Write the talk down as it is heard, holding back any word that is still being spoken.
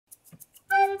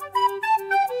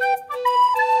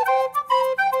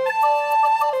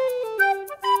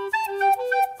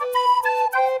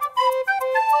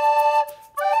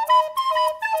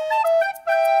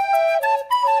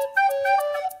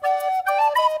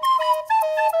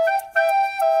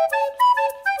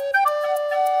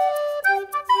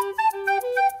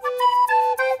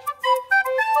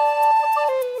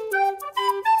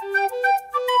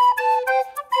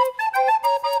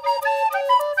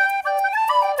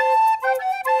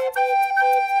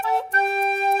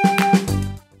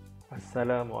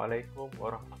Assalamualaikum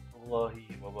warahmatullahi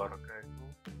wabarakatuh,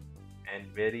 and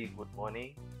very good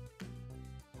morning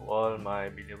to all my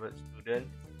beloved students,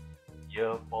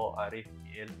 Year 4 Arif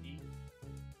DLP,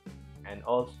 and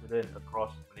all students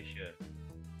across Malaysia.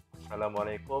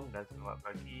 Assalamualaikum dan selamat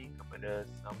pagi kepada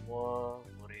semua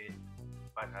murid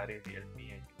 4 Arif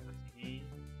DLP yang kita kasihi,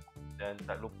 dan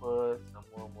tak lupa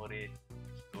semua murid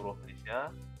di seluruh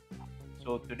Malaysia.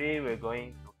 So today we're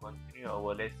going to continue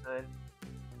our lesson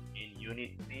in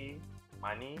Unit 3,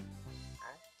 Money.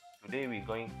 Today we're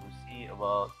going to see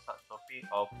about subtopic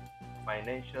of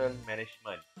Financial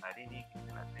Management. Hari ni kita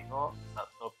nak tengok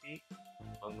subtopik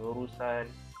pengurusan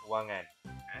kewangan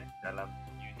dalam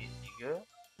Unit 3,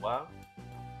 Wang.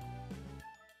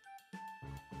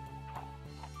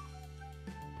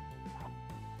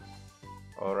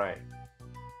 Alright.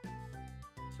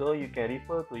 So you can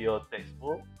refer to your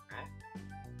textbook,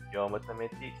 your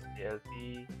Mathematics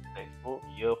DLP textbook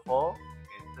Year 4,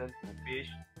 you can turn to page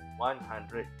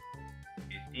 118.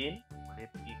 Boleh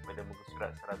pergi kepada muka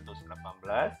surat 118,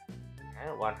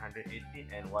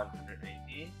 118 and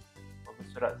 119, muka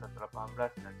surat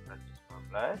 118 dan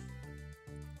 119.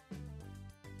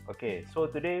 Okay, so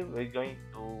today we're going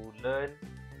to learn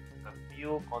a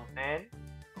few content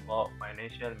about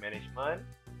financial management.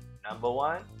 Number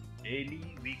 1,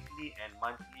 daily, weekly and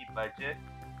monthly budget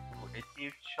to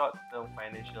achieve short-term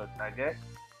financial target.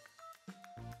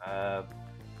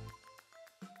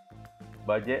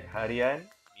 Bajet harian,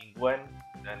 mingguan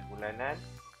dan bulanan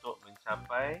untuk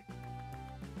mencapai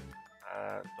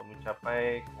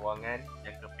kewangan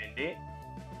jangka pendek.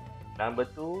 Number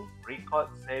 2, record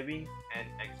savings and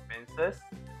expenses,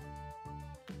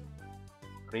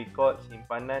 record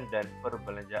simpanan dan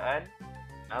perbelanjaan.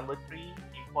 Number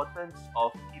 3, importance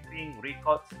of keeping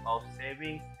records of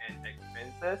savings and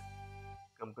expenses,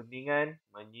 kepentingan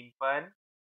menyimpan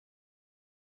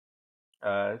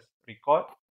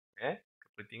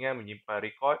kepentingan menyimpan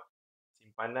rekod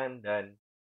simpanan dan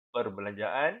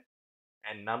perbelanjaan.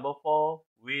 And number 4,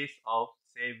 ways of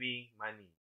saving money.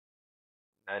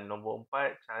 Dan nombor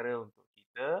 4, cara untuk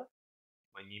kita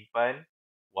menyimpan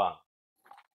wang.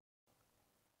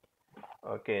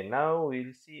 Okay, now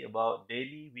we'll see about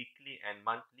daily, weekly and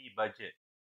monthly budget.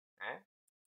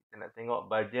 Kita nak tengok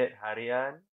bajet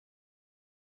harian.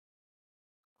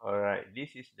 Alright,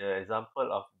 this is the example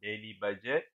of daily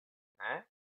budget.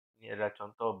 Ini adalah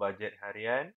contoh bajet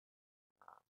harian.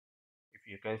 If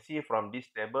you can see from this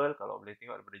table, kalau boleh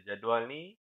tengok daripada jadual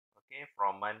ni, okay,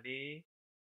 from Monday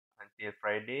until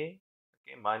Friday,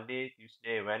 okay, Monday,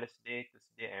 Tuesday, Wednesday,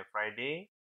 Thursday and Friday.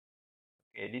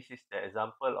 Okay, this is the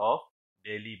example of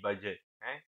daily budget.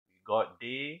 We got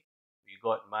day, we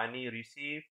got money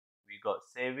received, we got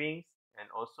savings, and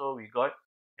also we got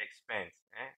expense.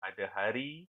 Ada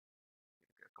hari,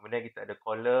 kemudian kita ada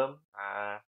kolom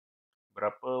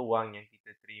berapa wang yang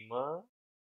kita terima,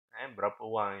 berapa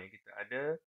wang yang kita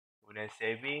ada, kemudian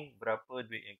saving, berapa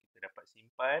duit yang kita dapat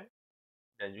simpan,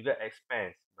 dan juga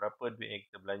expense, berapa duit yang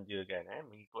kita belanjakan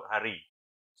mengikut hari.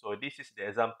 So this is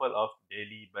the example of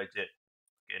daily budget.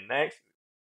 Okay, next,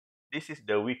 this is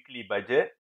the weekly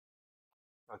budget.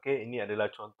 Okay, ini adalah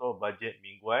contoh bajet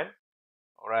mingguan.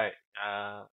 Alright,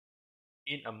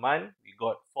 in a month we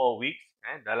got 4 weeks.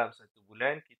 Dalam satu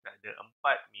bulan kita ada 4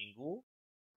 minggu.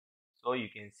 So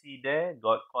you can see there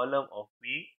got column of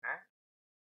week.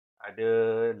 Ada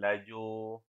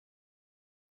laju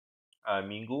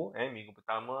minggu. Minggu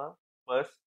pertama, first,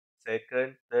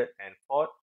 second, third and fourth.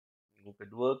 Minggu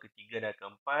kedua, ketiga dan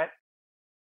keempat.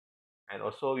 And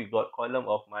also we got column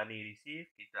of money received.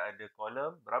 Kita ada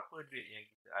column berapa duit yang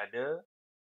kita ada.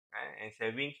 And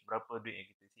savings, berapa duit yang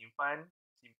kita simpan.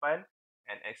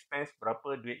 And expense,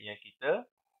 berapa duit yang kita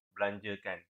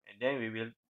belanjakan. And then we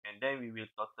will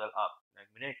total up. Dan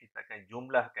kemudian kita akan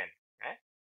jumlahkan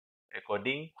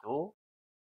according to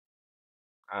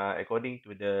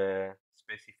the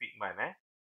specific month.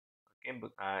 Okay,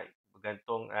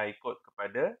 bergantung ikut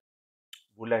kepada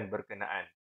bulan berkenaan.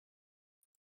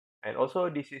 And also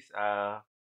this is a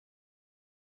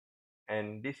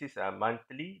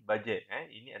monthly budget.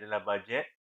 Ini adalah bajet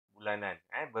bulanan.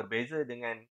 Berbeza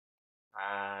dengan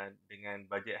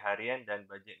bajet harian dan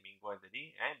bajet mingguan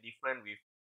tadi. Different with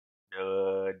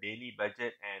the daily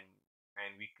budget and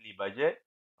weekly budget.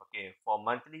 Okay, for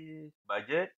monthly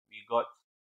budget, we got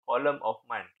column of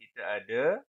month. Kita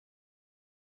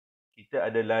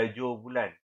ada laju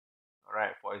bulan.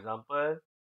 Alright, for example,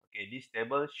 okay, this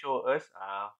table show us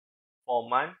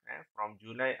 4 months from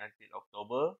Julai until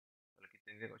October. Kalau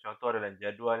kita tengok contoh dalam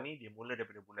jadual ni, dia mula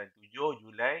daripada bulan 7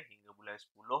 Julai hingga bulan 10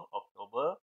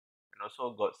 Oktober. And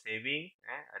also got saving,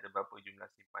 ada berapa jumlah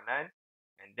simpanan.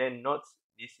 And then notes,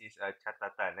 this is a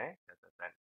catatan,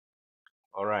 catatan.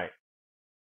 Alright.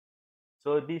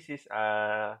 So this is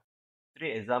 3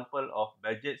 example of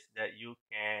budgets that you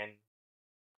can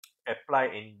apply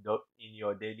in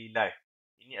your daily life.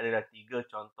 Ini adalah 3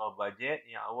 contoh bajet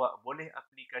yang awak boleh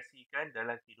aplikasikan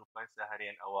dalam kehidupan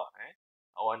seharian awak.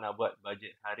 Awak nak buat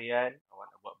bajet harian, awak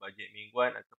nak buat bajet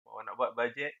mingguan ataupun awak nak buat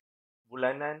bajet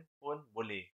bulanan pun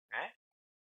boleh.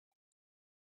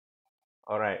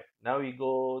 Alright, now we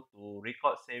go to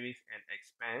record savings and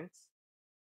expense.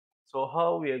 So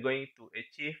how we are going to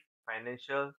achieve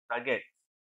financial targets?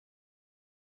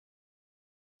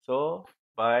 So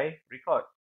by record.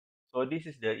 So this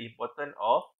is the importance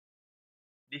of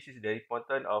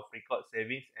record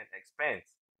savings and expense.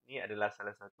 Ini adalah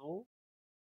salah satu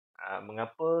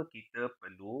mengapa kita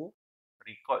perlu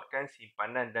rekodkan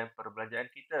simpanan dan perbelanjaan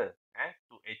kita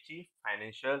to achieve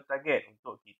financial target,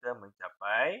 untuk kita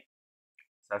mencapai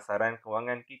sasaran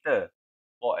kewangan kita.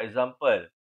 For example,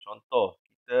 contoh,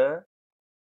 kita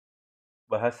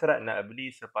berhasrat nak beli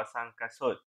sepasang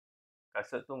kasut.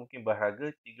 Kasut tu mungkin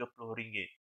berharga RM30.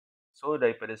 So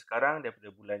daripada sekarang, daripada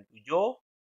bulan 7,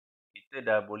 kita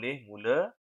dah boleh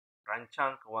mula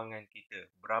rancang kewangan kita.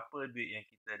 Berapa duit yang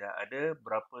kita dah ada,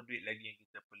 berapa duit lagi yang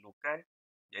kita perlukan.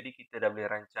 Jadi kita dah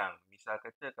boleh rancang. Misal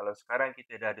kata kalau sekarang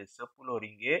kita dah ada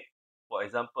RM10, for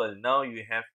example, now you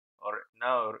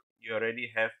already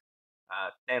have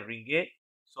RM10,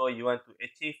 so you want to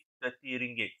achieve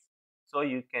RM30. So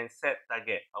you can set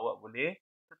target. Awak boleh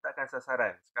tetapkan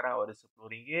sasaran. Sekarang awak ada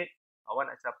RM10, awak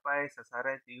nak capai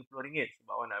sasaran RM30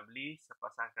 sebab awak nak beli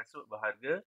sepasang kasut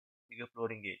berharga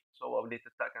RM30. So awak boleh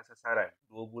tetapkan sasaran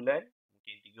 2 bulan,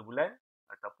 mungkin 3 bulan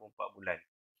ataupun 4 bulan.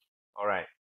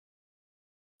 Alright.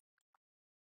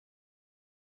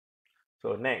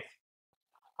 So next,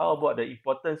 how about the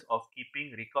importance of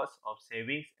keeping records of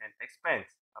savings and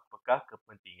expense? Apakah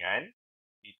kepentingan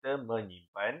kita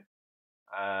menyimpan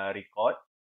rekod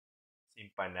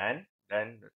simpanan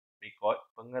dan rekod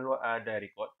pengeluaran dan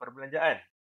rekod perbelanjaan?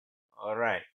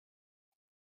 Alright.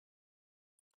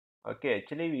 Okay,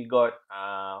 actually we got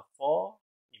 4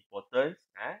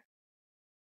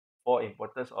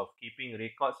 importance of keeping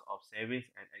records of savings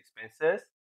and expenses.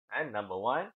 And number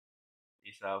 1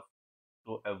 is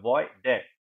to avoid debt.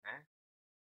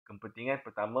 Kepentingan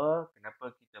pertama, kenapa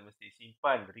kita mesti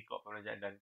simpan rekod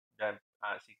perbelanjaan dan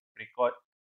rekod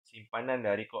simpanan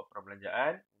dan rekod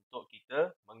perbelanjaan, untuk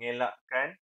kita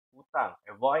mengelakkan hutang,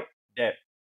 avoid debt.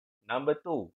 Number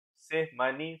 2, save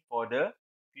money for the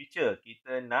future.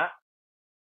 Kita nak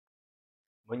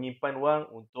menyimpan wang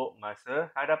untuk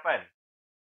masa hadapan.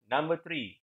 Number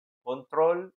 3,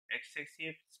 control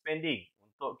excessive spending,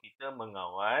 untuk kita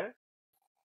mengawal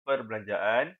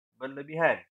perbelanjaan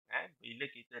berlebihan. Bila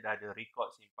kita dah ada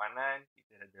rekod simpanan,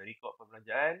 kita dah ada rekod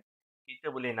perbelanjaan, kita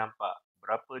boleh nampak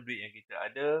berapa duit yang kita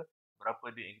ada,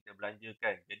 berapa duit yang kita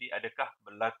belanjakan. Jadi adakah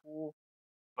berlaku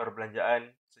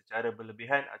perbelanjaan secara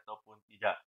berlebihan ataupun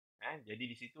tidak. Jadi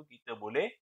di situ kita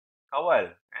boleh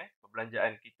kawal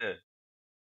perbelanjaan kita.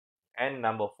 And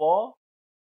number 4,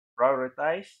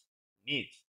 prioritize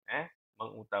needs.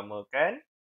 Mengutamakan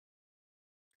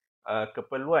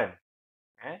keperluan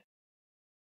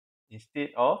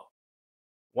instead of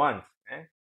wants.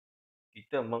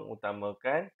 Kita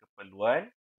mengutamakan keperluan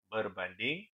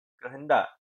berbanding kehendak.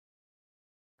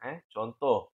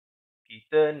 Contoh,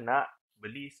 kita nak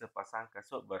beli sepasang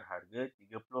kasut berharga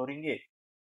RM30.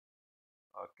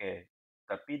 Okey,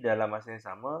 tapi dalam masa yang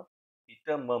sama,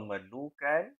 kita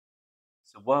memerlukan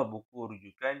sebuah buku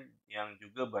rujukan yang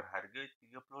juga berharga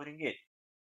RM30.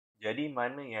 Jadi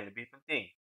mana yang lebih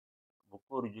penting?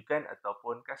 Buku rujukan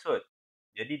ataupun kasut?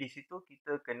 Jadi di situ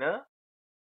kita kena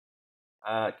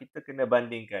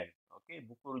bandingkan. Okey,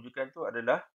 buku rujukan tu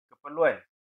adalah keperluan.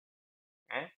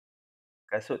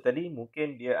 Kasut tadi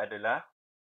mungkin dia adalah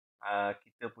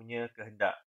kita punya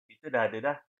kehendak. Kita dah ada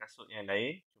dah kasut yang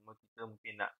lain, cuma kita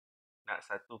mungkin nak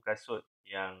satu kasut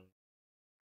yang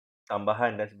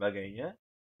tambahan dan sebagainya.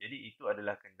 Jadi itu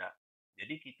adalah kehendak.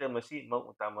 Jadi kita mesti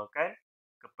mengutamakan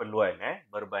keperluan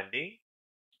berbanding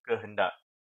kehendak.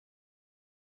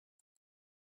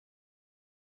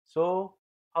 So,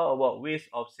 how about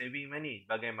ways of saving money?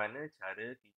 Bagaimana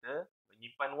cara kita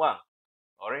menyimpan wang?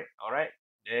 Alright.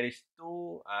 There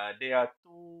are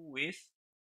two ways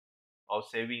of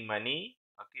saving money.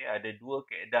 Okay, ada 2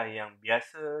 kaedah yang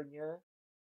biasanya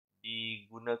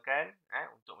digunakan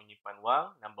untuk menyimpan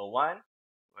wang. Number 1,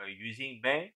 we're using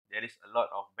bank. There is a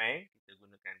lot of bank. Kita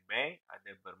gunakan bank.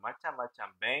 Ada bermacam-macam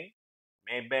bank.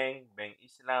 Maybank, Bank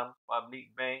Islam, Public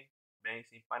Bank, Bank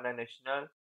Simpanan Nasional.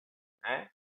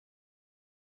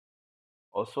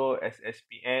 Also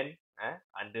SSPN,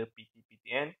 under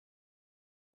PTPTN,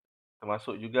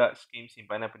 termasuk juga skim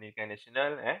simpanan pendidikan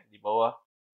nasional di bawah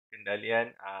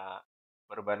kendalian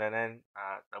Perbadanan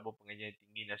Tabung Pengajian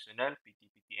Tinggi Nasional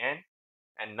PTPTN.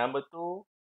 And number 2,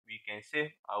 we can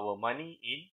save our money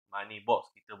in money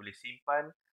box. Kita boleh simpan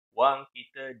wang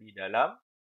kita di dalam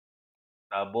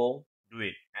tabung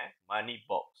duit, money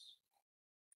box.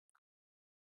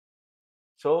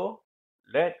 So,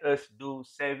 let us do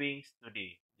savings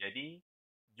today. Jadi,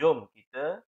 jom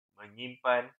kita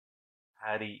menyimpan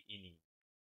hari ini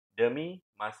demi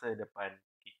masa depan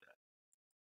kita.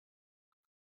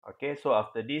 Okay, so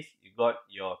after this, you got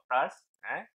your task.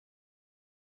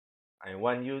 I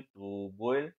want you to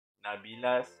build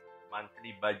Nabila's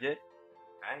monthly budget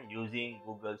using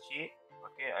Google Sheet.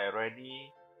 Okay, I already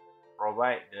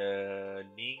provide the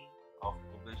link of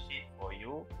Google Sheet for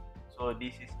you. So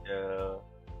this is the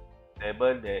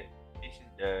table this is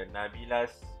the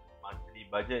Nabila's monthly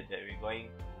budget that we're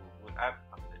going to put up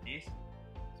after this.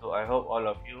 So I hope all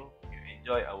of you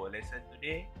enjoy our lesson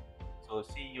today. So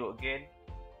see you again.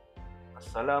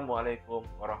 Assalamualaikum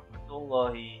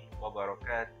warahmatullahi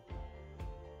wabarakatuh.